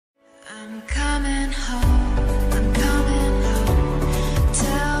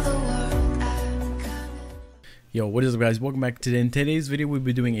Yo, what is up guys, welcome back. Today in today's video we'll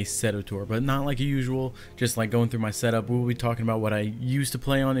be doing a setup tour, but not like usual, just like going through my setup. We'll be talking about what I used to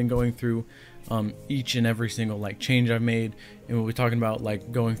play on and going through each and every single like change I've made, and we'll be talking about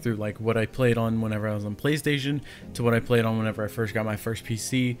like going through like what I played on whenever I was on PlayStation to what I played on whenever I first got my first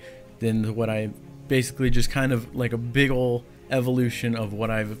PC, then what I basically just kind of like a big ol' evolution of what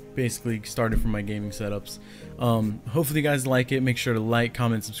I've basically started from my gaming setups. Hopefully you guys like it. Make sure to like,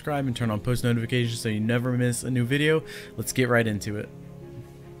 comment, subscribe, and turn on post notifications so you never miss a new video. Let's get right into it.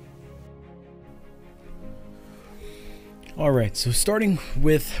 Alright, so starting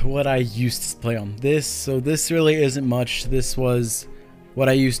with what I used to play on. This really isn't much. This was what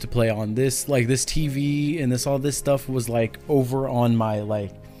I used to play on. This TV and all this stuff was like over on my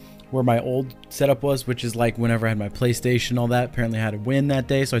where my old setup was, which is like whenever I had my PlayStation, all that. Apparently I had a win that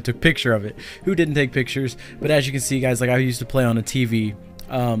day, so I took a picture of it. Who didn't take pictures? But as you can see guys, like I used to play on a TV,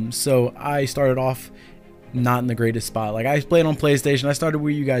 so I started off not in the greatest spot. Like I played on PlayStation. I started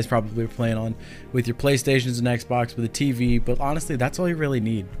where you guys probably were playing on, with your PlayStations and Xbox with a TV, but honestly that's all you really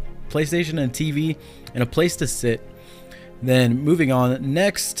need. PlayStation and a TV and a place to sit. Then moving on,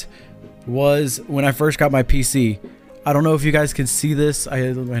 next was when I first got my PC. I don't know if you guys can see this.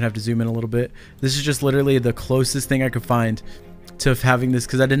 I might have to zoom in a little bit. This is just literally the closest thing I could find to having this,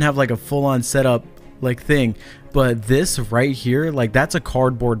 because I didn't have like a full-on setup like thing. But this right here, like that's a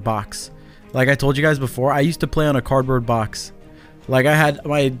cardboard box. Like I told you guys before, I used to play on a cardboard box. Like I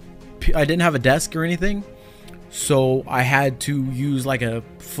didn't have a desk or anything, so I had to use like a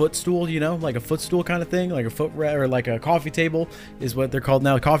footstool, you know, like a footstool kind of thing, like a footrest, or like a coffee table is what they're called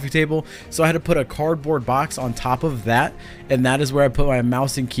now, a coffee table. So I had to put a cardboard box on top of that, and that is where I put my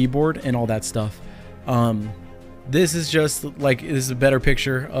mouse and keyboard and all that stuff. This is just like, this is a better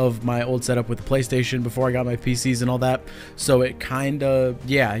picture of my old setup with the PlayStation before I got my PCs and all that. So it kind of,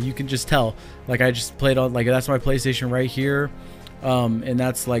 yeah, you can just tell, like I just played on, like that's my PlayStation right here. And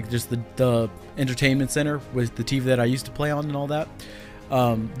that's like just the entertainment center with the TV that I used to play on and all that.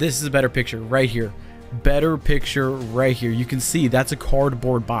 This is a better picture right here. Better picture right here. You can see that's a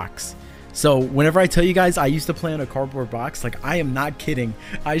cardboard box. So whenever I tell you guys I used to play on a cardboard box, like I am not kidding.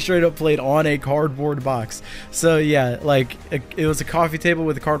 I straight up played on a cardboard box. So yeah, like it was a coffee table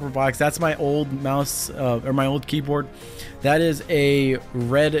with a cardboard box. That's my old mouse, or my old keyboard. That is a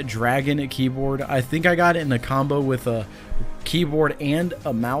Red Dragon keyboard. I think I got it in a combo with a keyboard and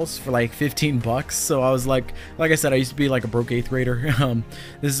a mouse for like 15 bucks. So I was like I said, I used to be like a broke 8th grader.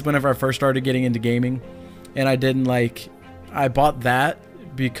 This is whenever I first started getting into gaming, and I bought that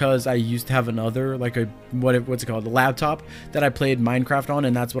because I used to have another, like a what's it called, the laptop that I played Minecraft on,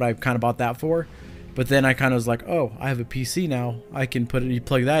 and that's what I kind of bought that for. But then I kind of was like, oh, I have a PC now, I can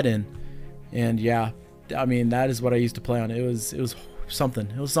plug that in. And yeah, I mean, that is what I used to play on. It was something.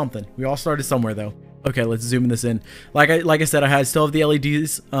 It was something. We all started somewhere though. Okay, let's zoom this in. Like I said, I still have the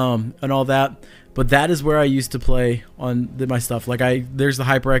LEDs and all that, but that is where I used to play on my stuff. Like there's the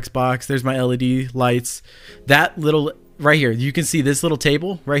HyperX box, there's my LED lights. That little right here, you can see this little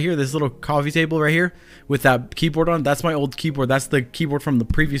table right here, this little coffee table right here with that keyboard on. That's my old keyboard. That's the keyboard from the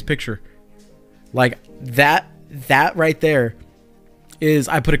previous picture. Like that right there is,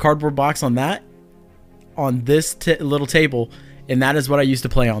 I put a cardboard box on that, on this little table, and that is what I used to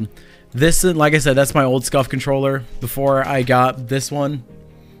play on. This, like I said, that's my old SCUF controller before I got this one.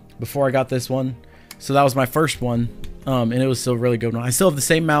 So that was my first one, and it was still a really good one. I still have the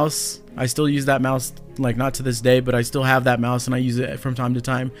same mouse. I still use that mouse, like not to this day, but I still have that mouse and I use it from time to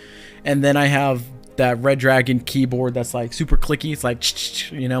time. And then I have that Red Dragon keyboard that's like super clicky. It's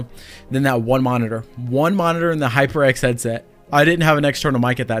like, you know. Then that one monitor and the HyperX headset. I didn't have an external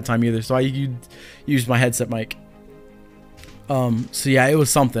mic at that time either, so I used my headset mic. So yeah, it was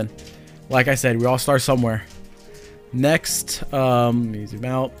something. Like I said, we all start somewhere. Next, let me zoom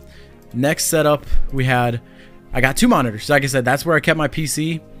out. Next setup I got 2 monitors. Like I said, that's where I kept my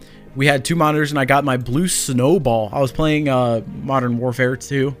PC. We had 2 monitors, and I got my blue snowball. I was playing Modern Warfare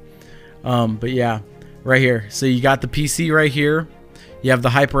 2. But yeah, right here. So you got the PC right here. You have the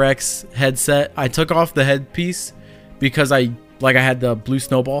HyperX headset. I took off the headpiece because I had the blue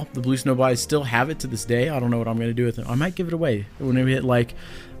snowball. The blue snowball, I still have it to this day. I don't know what I'm gonna do with it. I might give it away when we hit like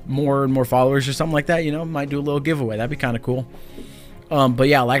more and more followers or something like that, you know. Might do a little giveaway. That'd be kind of cool. But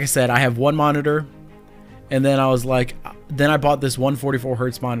yeah, like I said, I have 1 monitor, and then I bought this 144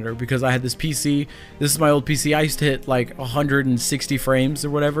 hertz monitor because I had this PC. This is my old PC. I used to hit like 160 frames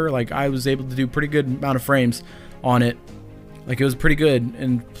or whatever. Like I was able to do pretty good amount of frames on it. Like it was pretty good.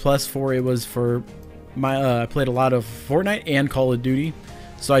 And plus it was for my I played a lot of Fortnite and Call of Duty.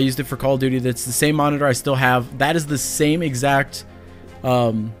 So I used it for Call of Duty. That's the same monitor I still have. That is the same exact,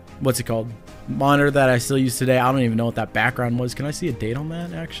 what's it called? Monitor that I still use today. I don't even know what that background was. Can I see a date on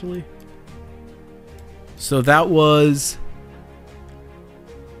that actually? So that was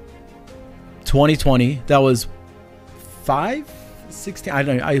 2020. That was 16, I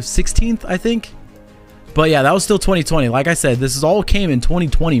don't know, 16th, I think. But yeah, that was still 2020. Like I said, this is all came in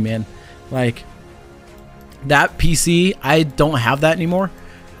 2020, man. Like, that PC, I don't have that anymore.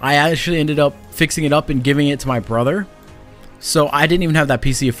 I actually ended up fixing it up and giving it to my brother. So I didn't even have that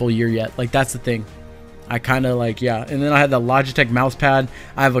PC a full year yet. Like, that's the thing. I kind of like, yeah. And then I had the Logitech mouse pad.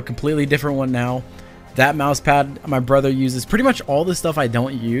 I have a completely different one now. That mouse pad my brother uses. Pretty much all the stuff I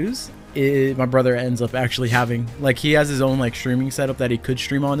don't use, my brother ends up actually having. Like, he has his own like streaming setup that he could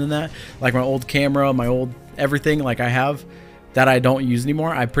stream on in that. Like my old camera, my old everything like I have that I don't use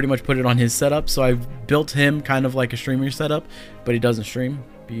anymore, I pretty much put it on his setup. So I've built him kind of like a streaming setup, but he doesn't stream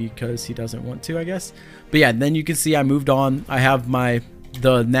because he doesn't want to, I guess. But yeah, then you can see I moved on. I have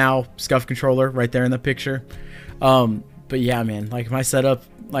the now SCUF controller right there in the picture. But yeah, man, like my setup,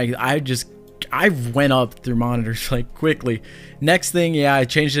 like I went up through monitors like quickly. Next thing, yeah, I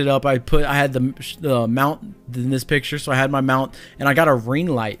changed it up. I had the mount in this picture, so I had my mount, and I got a ring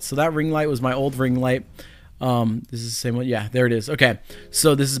light. So that ring light was my old ring light. This is the same one. Yeah, there it is. Okay,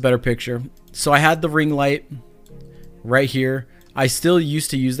 so this is a better picture. So I had the ring light right here. I still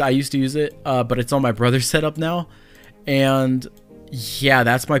used to use that. I used to use it, but it's on my brother's setup now. And yeah,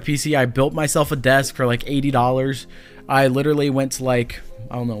 that's my PC. I built myself a desk for like $80. I literally went to like,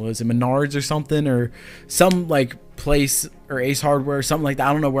 I don't know, was it Menards or something, or some like place, or Ace Hardware, something like that.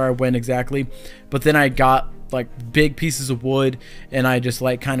 I don't know where I went exactly, but then I got like big pieces of wood, and I just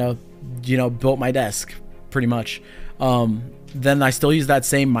like kind of, you know, built my desk pretty much. Then I still use that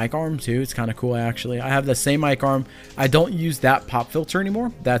same mic arm too. It's kind of cool actually. I have the same mic arm. I don't use that pop filter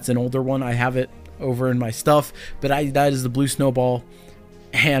anymore. That's an older one. I have it over in my stuff, but that is the Blue Snowball.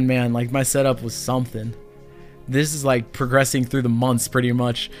 And man, like my setup was something. This is like progressing through the months pretty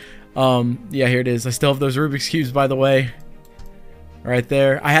much. Yeah, here it is. I still have those Rubik's Cubes, by the way, right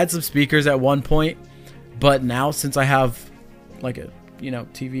there. I had some speakers at one point, but now since I have like a, you know,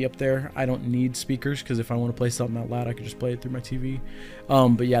 TV up there, I don't need speakers, because if I want to play something out loud, I can just play it through my TV.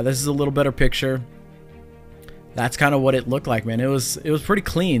 But yeah, this is a little better picture. That's kind of what it looked like, man. It was pretty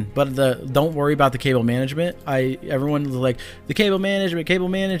clean, but don't worry about the cable management. Everyone was like, the cable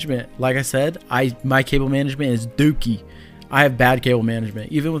management. Like I said, my cable management is dookie. I have bad cable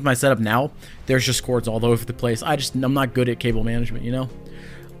management. Even with my setup now, there's just cords all over the place. I'm not good at cable management, you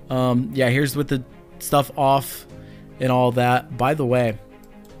know? Yeah, here's with the stuff off and all that. By the way,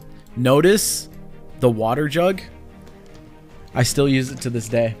 notice the water jug. I still use it to this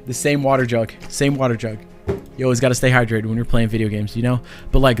day. The same water jug. Same water jug. You always got to stay hydrated when you're playing video games, you know?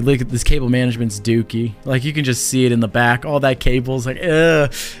 But like, look at this cable management's dookie. Like, you can just see it in the back. All that cable's like,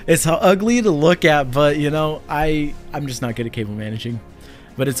 ugh. It's ugly to look at, but you know, I'm just not good at cable managing.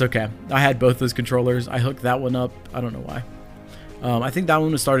 But it's okay. I had both those controllers. I hooked that one up. I don't know why. I think that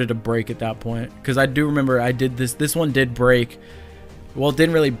one was started to break at that point, because I do remember I did this. This one did break. Well, it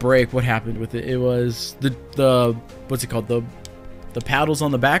didn't really break. What happened with it? It was the what's it called? The paddles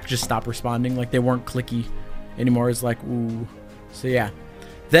on the back just stopped responding. Like, they weren't clicky anymore. It's like, ooh. So yeah.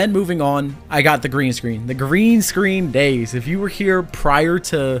 Then moving on, I got the green screen. The green screen days. If you were here prior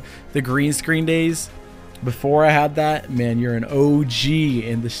to the green screen days, before I had that, man, you're an OG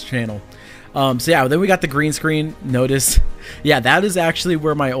in this channel. So yeah, then we got the green screen. Notice, yeah, that is actually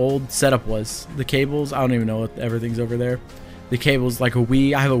where my old setup was. The cables, I don't even know what everything's over there. The cables, like a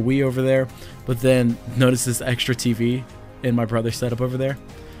Wii. I have a Wii over there. But then notice this extra TV in my brother's setup over there.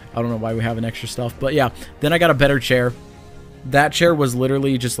 I don't know why we have an extra stuff, but yeah. Then I got a better chair. That chair was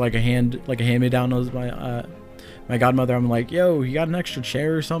literally just like a hand-me-down. Was my godmother. I'm like, yo, you got an extra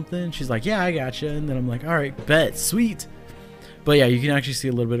chair or something? She's like, yeah, I got you. And then I'm like, all right, bet, sweet. But yeah, you can actually see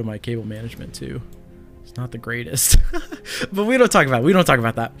a little bit of my cable management too. It's not the greatest, but we don't talk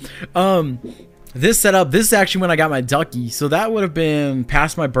about that. This setup, this is actually when I got my Ducky, so that would have been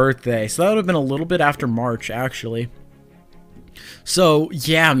past my birthday. So that would have been a little bit after March, actually. So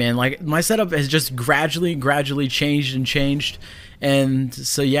yeah, man, like my setup has just gradually changed. And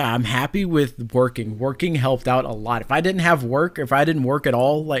so yeah, I'm happy with working helped out a lot. If I didn't have work, if I didn't work at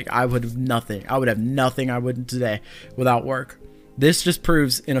all, like I would have nothing. I wouldn't today without work. This just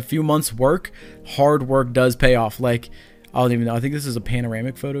proves in a few months work, hard work does pay off. Like, I don't even know. I think this is a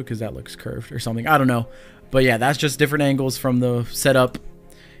panoramic photo because that looks curved or something. I don't know. But yeah, that's just different angles from the setup.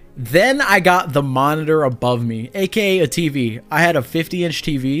 Then I got the monitor above me, aka a TV. I had a 50-inch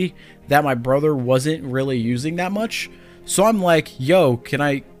TV that my brother wasn't really using that much. So I'm like, yo,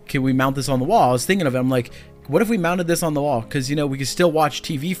 can we mount this on the wall? I was thinking of it. I'm like, what if we mounted this on the wall? Because, you know, we could still watch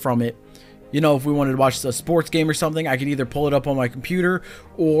TV from it. You know, if we wanted to watch a sports game or something, I can either pull it up on my computer,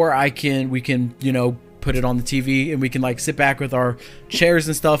 or we can, you know, put it on the TV, and we can like sit back with our chairs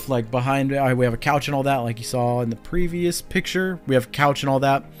and stuff, like behind. We have a couch and all that, like you saw in the previous picture. We have a couch and all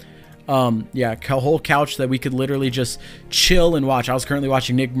that. Yeah, a whole couch that we could literally just chill and watch. I was currently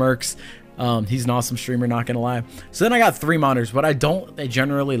watching Nick Merckx. He's an awesome streamer, not gonna lie. So then I got 3 monitors. What I don't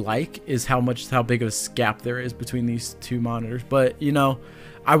generally like is how big of a gap there is between these 2 monitors. But you know,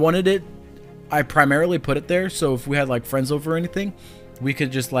 I primarily put it there so if we had like friends over or anything, we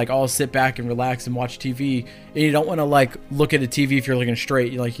could just like all sit back and relax and watch TV. And you don't want to like look at a TV if you're looking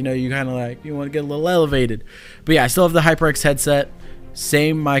straight. Like, you know, you kind of like, you want to get a little elevated. But yeah, I still have the HyperX headset,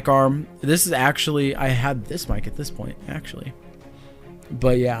 same mic arm. This is actually, I had this mic at this point actually.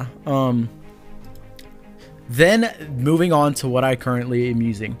 But yeah, then moving on to what I currently am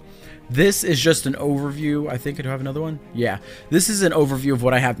using. This is just an overview. I think I do have another one. Yeah, this is an overview of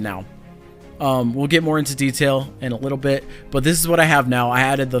what I have now. We'll get more into detail in a little bit, but this is what I have now. I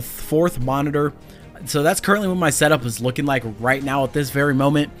added the 4th monitor. So that's currently what my setup is looking like right now at this very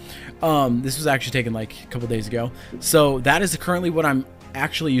moment. This was actually taken like a couple days ago. So that is currently what I'm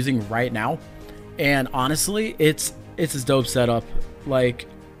actually using right now. And honestly, it's a dope setup. Like,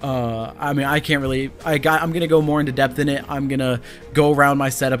 I mean, I'm gonna go more into depth in it. I'm gonna go around my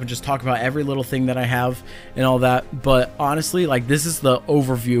setup and just talk about every little thing that I have and all that. But honestly, like, this is the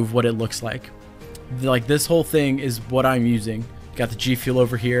overview of what it looks like. Like, this whole thing is what I'm using. You got the G Fuel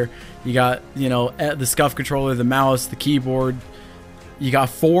over here. You got, you know, the SCUF controller, the mouse, the keyboard. You got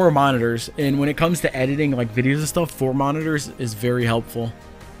 4 monitors. And when it comes to editing like videos and stuff, 4 monitors is very helpful.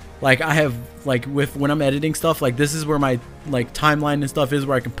 Like, I have, like, when I'm editing stuff, like, this is where my, like, timeline and stuff is,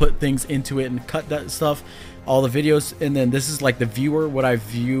 where I can put things into it and cut that stuff, all the videos. And then this is, like, the viewer, what I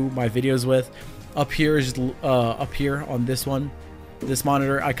view my videos with. Up here is, up here on this one, this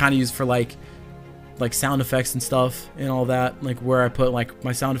monitor, I kind of use for, like sound effects and stuff and all that. Like, where I put, like,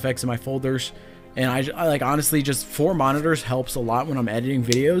 my sound effects in my folders. And I like, honestly, just 4 monitors helps a lot when I'm editing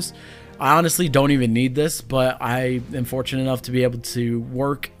videos. I honestly don't even need this, but I am fortunate enough to be able to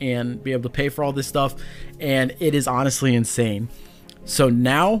work and be able to pay for all this stuff, and it is honestly insane. So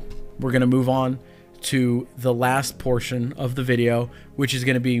now we're going to move on to the last portion of the video, which is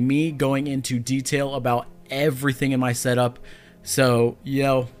going to be me going into detail about everything in my setup. So, you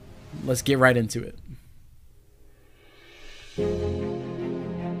know, let's get right into it.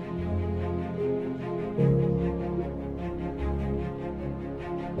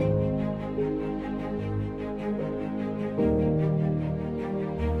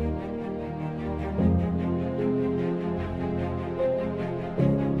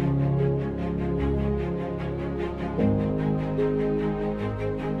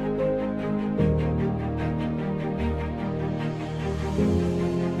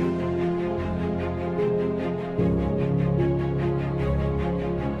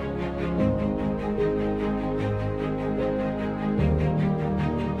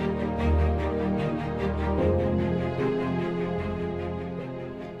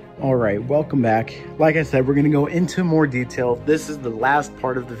 All right, welcome back. Like I said, we're going to go into more detail. This is the last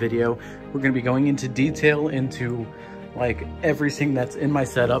part of the video. We're going to be going into detail into like everything that's in my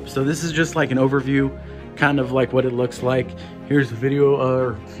setup. So this is just like an overview, kind of like what it looks like. Here's the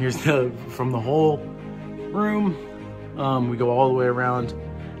video, here's the from the whole room. We go all the way around.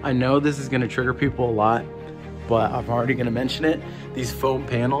 I know this is going to trigger people a lot, but I'm already going to mention it. These foam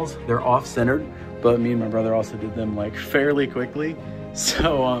panels, they're off-centered, but me and my brother also did them like fairly quickly.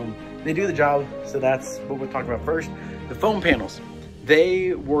 So they do the job. So that's what we'll talk about first. The foam panels,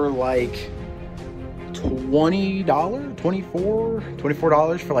 they were like $20,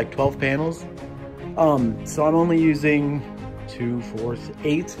 $24 for like 12 panels. So I'm only using 2, 4,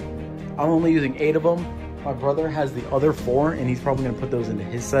 8. I'm only using 8 of them. My brother has the other 4, and he's probably gonna put those into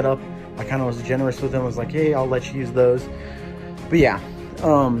his setup. I kind of was generous with him. I was like, hey, I'll let you use those. But yeah,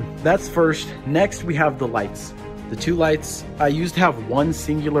 that's first. Next, we have the lights. The 2 lights, I used to have one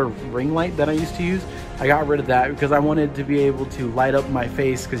singular ring light that I used to use. I got rid of that because I wanted to be able to light up my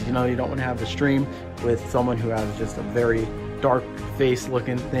face, because you know, you don't want to have the stream with someone who has just a very dark face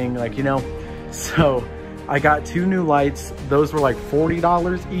looking thing, like, you know. So I got 2 new lights. Those were like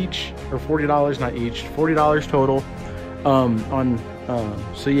 $40 each, or $40, not each, $40 total.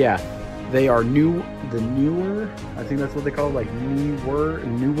 So yeah, they are newer, I think that's what they call it, like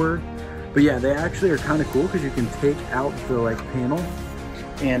newer. But yeah, they actually are kind of cool because you can take out the like panel.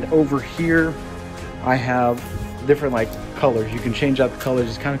 And over here, I have different like colors. You can change out the colors.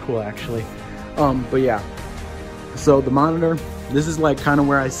 It's kind of cool actually. But yeah, So the monitor, this is like kind of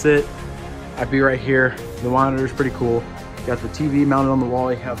where I sit. I'd be right here. The monitor is pretty cool. You got the TV mounted on the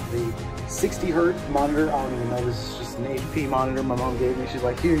wall. You have the 60 hertz monitor. I don't even know, this is just an HP monitor my mom gave me. She's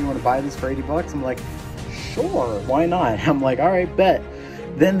like, here, you want to buy this for 80 bucks? I'm like, sure, why not? I'm like, all right, bet.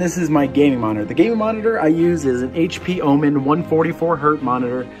 Then this is my gaming monitor. The gaming monitor I use is an HP Omen 144 hertz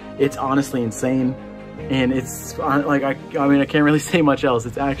monitor. It's honestly insane. And it's like, I mean, I can't really say much else.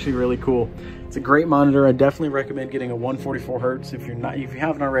 It's actually really cool. It's a great monitor. I definitely recommend getting a 144 hertz if you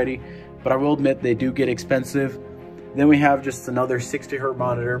haven't already, but I will admit they do get expensive. Then we have just another 60 hertz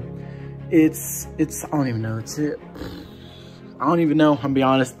monitor. It's I don't even know. I don't even know, I'm gonna be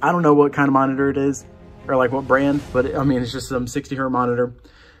honest. I don't know what kind of monitor it is or like what brand, but I mean, it's just some 60 hertz monitor.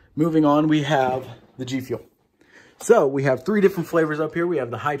 Moving on, we have the G Fuel. So we have 3 different flavors up here. We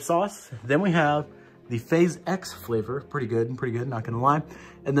have the Hype Sauce, then we have the Phase X flavor, pretty good, not gonna lie.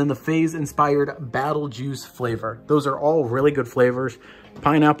 And then the Phase inspired Battle Juice flavor. Those are all really good flavors.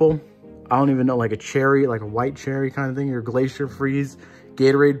 Pineapple, I don't even know, like a cherry, like a white cherry kind of thing, or Glacier Freeze,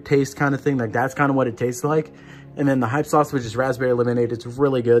 Gatorade taste kind of thing. Like that's kind of what it tastes like. And then the Hype Sauce, which is raspberry lemonade, it's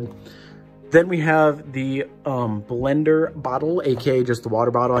really good. Then we have the blender bottle, aka just the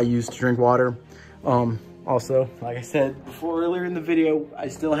water bottle I use to drink water. Also, like I said before earlier in the video, I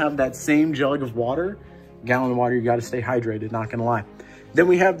still have that same jug of water, gallon of water. You got to stay hydrated, not gonna lie. Then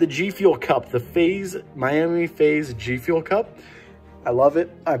we have the G Fuel cup, the Phase, Miami Phase G Fuel cup. I love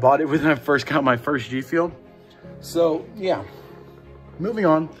it. I bought it when I first got my first G Fuel. So yeah, moving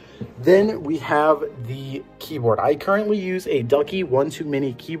on. Then we have the keyboard. I currently use a Ducky 1-2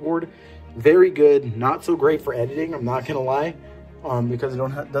 Mini keyboard. Very good, not so great for editing, I'm not gonna lie. Because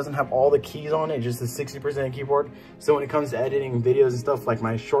it doesn't have all the keys on it, just a 60% keyboard. So when it comes to editing videos and stuff, like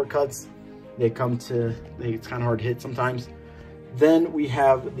my shortcuts, it's kind of hard to hit sometimes. Then we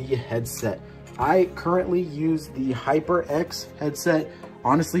have the headset. I currently use the HyperX headset.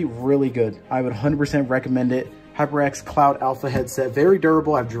 Honestly, really good. I would 100% recommend it. HyperX Cloud Alpha headset, very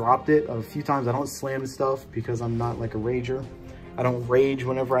durable. I've dropped it a few times. I don't slam stuff because I'm not like a rager. I don't rage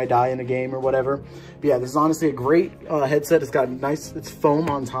whenever I die in a game or whatever. But yeah, this is honestly a great headset. It's got it's foam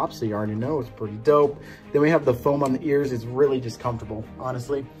on top, so you already know it's pretty dope. Then we have the foam on the ears. It's really just comfortable,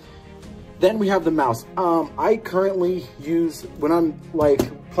 honestly. Then we have the mouse. I currently use, when I'm like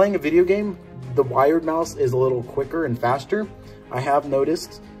playing a video game, the wired mouse is a little quicker and faster, I have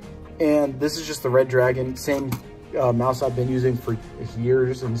noticed. And this is just the Red Dragon, same mouse I've been using for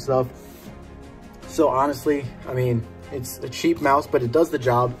years and stuff. So honestly, I mean, it's a cheap mouse, but it does the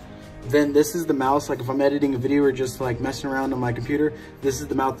job. Then this is the mouse, like if I'm editing a video or just like messing around on my computer, this is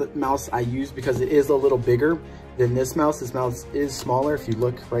the mouse I use because it is a little bigger than this mouse. This mouse is smaller. If you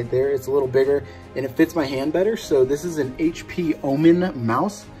look right there, it's a little bigger and it fits my hand better. So this is an HP Omen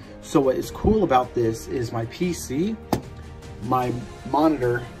mouse. So what is cool about this is my PC, my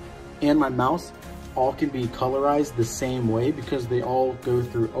monitor, and my mouse all can be colorized the same way because they all go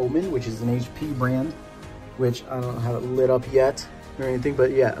through Omen, which is an HP brand, which I don't have it lit up yet or anything, but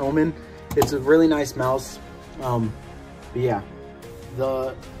yeah, Omen. It's a really nice mouse. But yeah,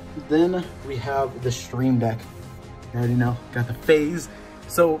 then we have the Stream Deck. You already know, got the Phase.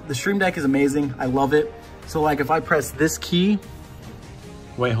 So the Stream Deck is amazing. I love it. So like if I press this key,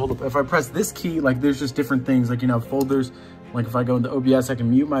 wait, hold up. If I press this key, like there's just different things, like, you know, folders. Like if I go into OBS, I can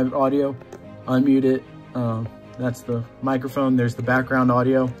mute my audio, unmute it. That's the microphone. There's the background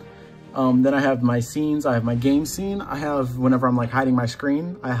audio. Then I have my scenes. I have my game scene. I have, whenever I'm like hiding my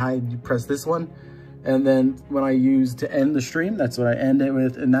screen, press this one. And then when I use to end the stream, that's what I end it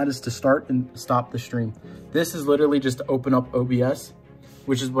with. And that is to start and stop the stream. This is literally just to open up OBS,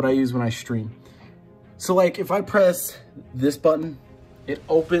 which is what I use when I stream. So like if I press this button, it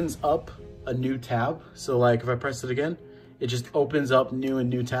opens up a new tab. So like if I press it again, it just opens up new and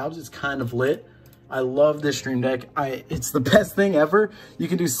new tabs. It's kind of lit. I love this Stream Deck. It's the best thing ever. You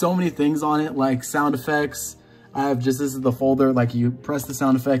can do so many things on it, like sound effects. This is the folder, like you press the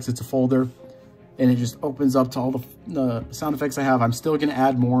sound effects, it's a folder, and it just opens up to all the sound effects I have. I'm still gonna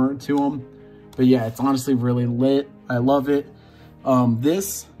add more to them, but yeah, it's honestly really lit. I love it.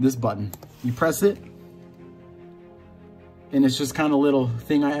 This button, you press it, and it's just kind of a little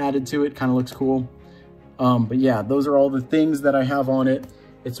thing I added to it, kind of looks cool. But yeah, those are all the things that I have on it.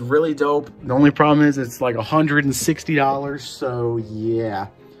 It's really dope. The only problem is it's like $160, so yeah.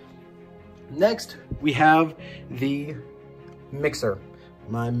 Next, we have the mixer,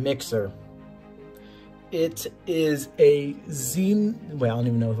 my mixer. It is a well, I don't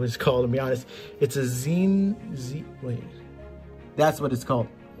even know what it's called, to be honest. It's a wait, that's what it's called.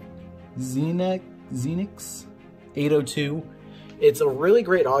 Xenix 802. It's a really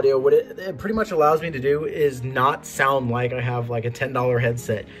great audio. What it pretty much allows me to do is not sound like I have like a $10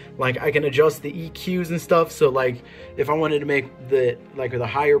 headset. Like I can adjust the EQs and stuff. So like if I wanted to make the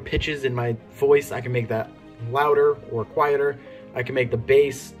higher pitches in my voice, I can make that louder or quieter. I can make the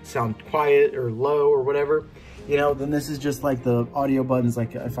bass sound quiet or low or whatever. You know, then this is just like the audio buttons.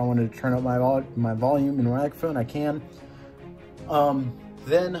 Like if I wanted to turn up my volume in my microphone, I can.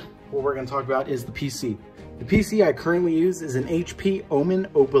 Then what we're gonna talk about is the PC. The PC I currently use is an HP Omen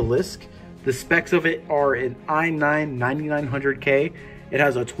Obelisk. The specs of it are an i9 9900K. It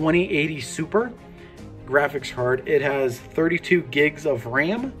has a 2080 Super graphics card. It has 32 gigs of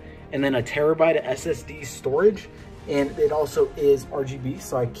RAM and then a terabyte of SSD storage. And it also is RGB,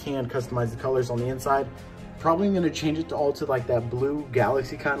 so I can customize the colors on the inside. Probably gonna change it to all to like that blue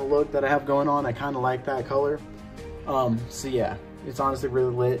galaxy kind of look that I have going on. I kind of like that color. So yeah, it's honestly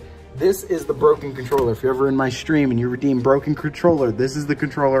really lit. This is the broken controller. If you're ever in my stream and you redeem broken controller, this is the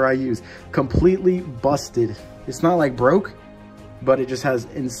controller I use. Completely busted. It's not like broke, but it just has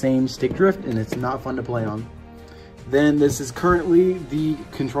insane stick drift and it's not fun to play on. Then this is currently the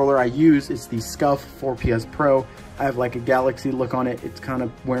controller I use. It's the Scuff 4PS Pro. I have like a galaxy look on it. It's kind of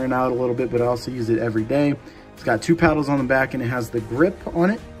wearing out a little bit, but I also use it every day. It's got 2 paddles on the back and it has the grip on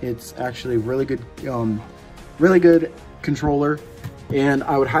it. It's actually really good controller. And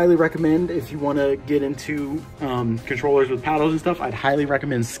I would highly recommend, if you want to get into controllers with paddles and stuff, I'd highly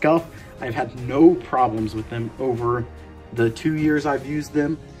recommend Scuff. I've had no problems with them over the 2 years I've used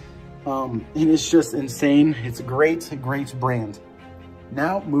them. And it's just insane. It's a great brand.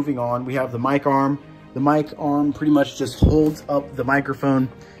 Now, moving on, we have the mic arm. The mic arm pretty much just holds up the microphone.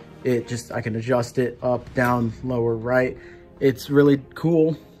 I can adjust it up, down, lower, right. It's really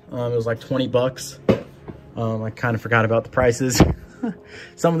cool. It was like 20 bucks. I kind of forgot about the prices.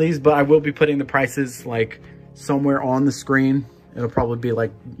 Some of these, but I will be putting the prices like somewhere on the screen. It'll probably be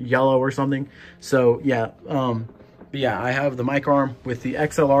like yellow or something. So yeah, but yeah, I have the mic arm with the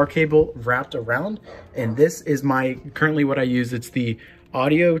XLR cable wrapped around, and this is currently what I use. It's the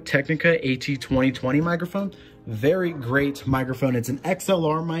Audio Technica AT2020 microphone. Very great microphone. It's an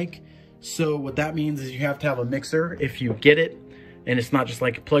XLR mic. So what that means is you have to have a mixer if you get it, and it's not just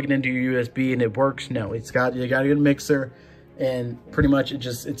like plug it into your USB and it works. No, you gotta get a mixer. And pretty much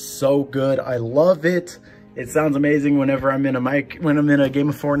it's so good. I love it. It sounds amazing whenever I'm in a game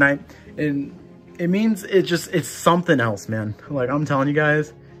of Fortnite. And it means it's something else, man. Like I'm telling you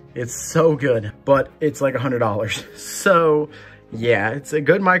guys, it's so good, but it's like $100. So yeah, it's a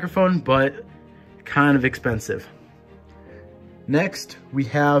good microphone, but kind of expensive. Next, we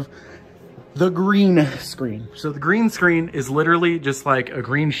have the green screen. So the green screen is literally just like a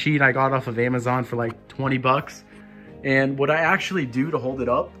green sheet I got off of Amazon for like 20 bucks. And what I actually do to hold it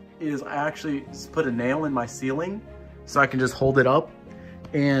up is I actually just put a nail in my ceiling so I can just hold it up.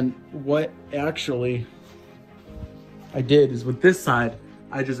 And what actually I did is with this side,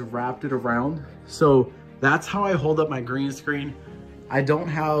 I just wrapped it around. So that's how I hold up my green screen. I don't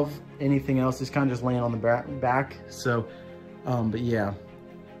have anything else. It's kind of just laying on the back. So, but yeah,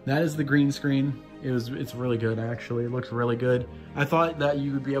 that is the green screen. It's really good, actually. It looks really good. I thought that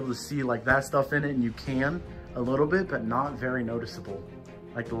you would be able to see like that stuff in it, and you can a little bit, but not very noticeable.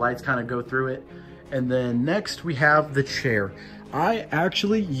 Like the lights kind of go through it. And then next we have the chair. I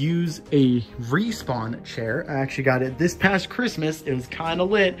actually use a Respawn chair. I actually got it this past Christmas. It was kind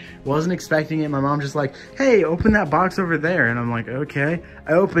of lit. Wasn't expecting it. My mom just like, hey, open that box over there. And I'm like, okay.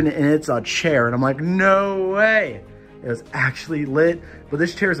 I open it and it's a chair. And I'm like, no way. It was actually lit. But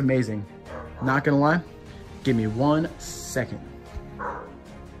this chair is amazing. Not gonna lie. Give me 1 second.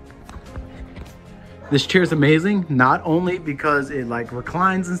 This chair is amazing, not only because it like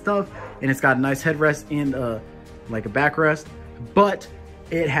reclines and stuff, and it's got a nice headrest and like a backrest, but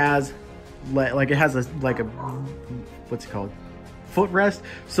it has what's it called? Footrest.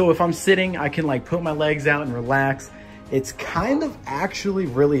 So if I'm sitting, I can like put my legs out and relax. It's kind of actually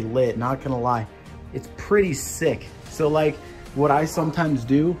really lit, not gonna lie. It's pretty sick. So like what I sometimes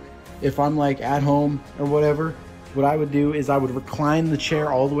do if I'm like at home or whatever, what I would do is I would recline the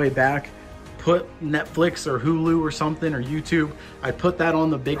chair all the way back, put Netflix or Hulu or something or YouTube. I'd put that on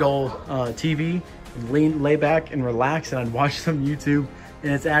the big old TV and lay back and relax, and I'd watch some YouTube,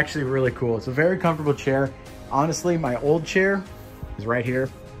 and it's actually really cool. It's a very comfortable chair. Honestly, my old chair is right here.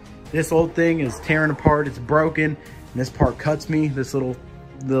 This old thing is tearing apart. It's broken, and this part cuts me. This little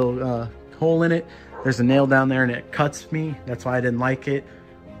hole in it. There's a nail down there and it cuts me. That's why I didn't like it.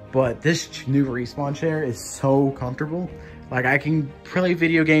 But this new Respawn chair is so comfortable. Like I can play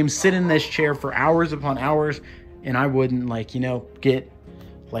video games, sit in this chair for hours upon hours, and I wouldn't like, you know, get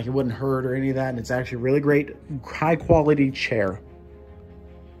like it wouldn't hurt or any of that. And it's actually really great, high quality chair.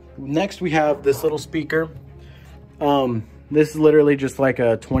 Next we have this little speaker. This is literally just like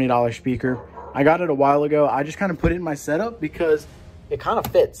a $20 speaker. I got it a while ago. I just kind of put it in my setup because it kind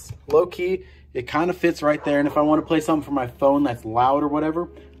of fits. Low key, it kind of fits right there. And if I want to play something from my phone that's loud or whatever,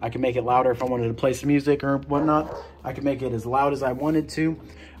 I can make it louder. If I wanted to play some music or whatnot, I can make it as loud as I wanted to.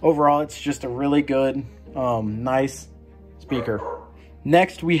 Overall, it's just a really good, nice speaker.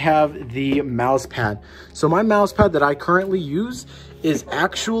 Next, we have the mouse pad. So my mouse pad that I currently use is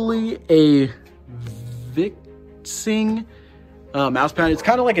actually a Vixing mouse pad. It's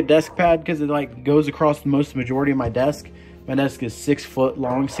kind of like a desk pad because it like goes across the majority of my desk. My desk is 6 foot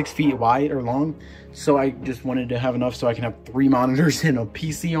long, 6 feet wide or long. So I just wanted to have enough so I can have 3 monitors and a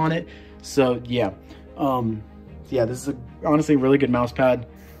PC on it. So yeah, yeah, this is honestly a really good mouse pad.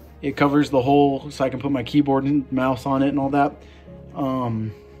 It covers the whole, so I can put my keyboard and mouse on it and all that.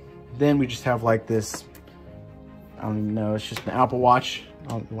 Then we just have like this, I don't even know, it's just an Apple Watch.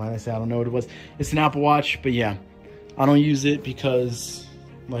 Why did I say I don't know what it was? It's an Apple Watch, but yeah, I don't use it because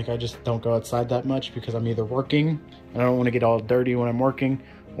like I just don't go outside that much because I'm either working and I don't want to get all dirty when I'm working,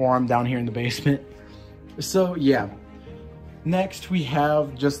 or I'm down here in the basement. So yeah. Next we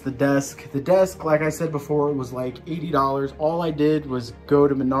have just the desk. The desk, like I said before, was like $80. All I did was go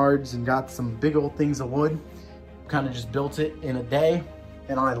to Menards and got some big old things of wood. Kind of just built it in a day,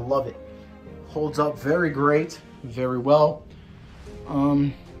 and I love it. Holds up very great, very well.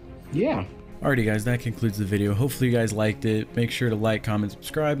 Yeah. Alrighty guys, that concludes the video. Hopefully you guys liked it. Make sure to like, comment,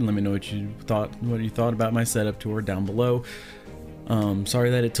 subscribe, and let me know what you thought about my setup tour down below.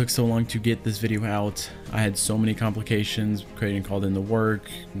 Sorry that it took so long to get this video out. I had so many complications, creating called in the work,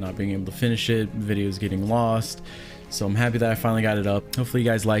 not being able to finish it, videos getting lost. So I'm happy that I finally got it up. Hopefully you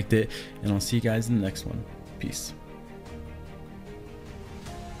guys liked it, and I'll see you guys in the next one. Peace.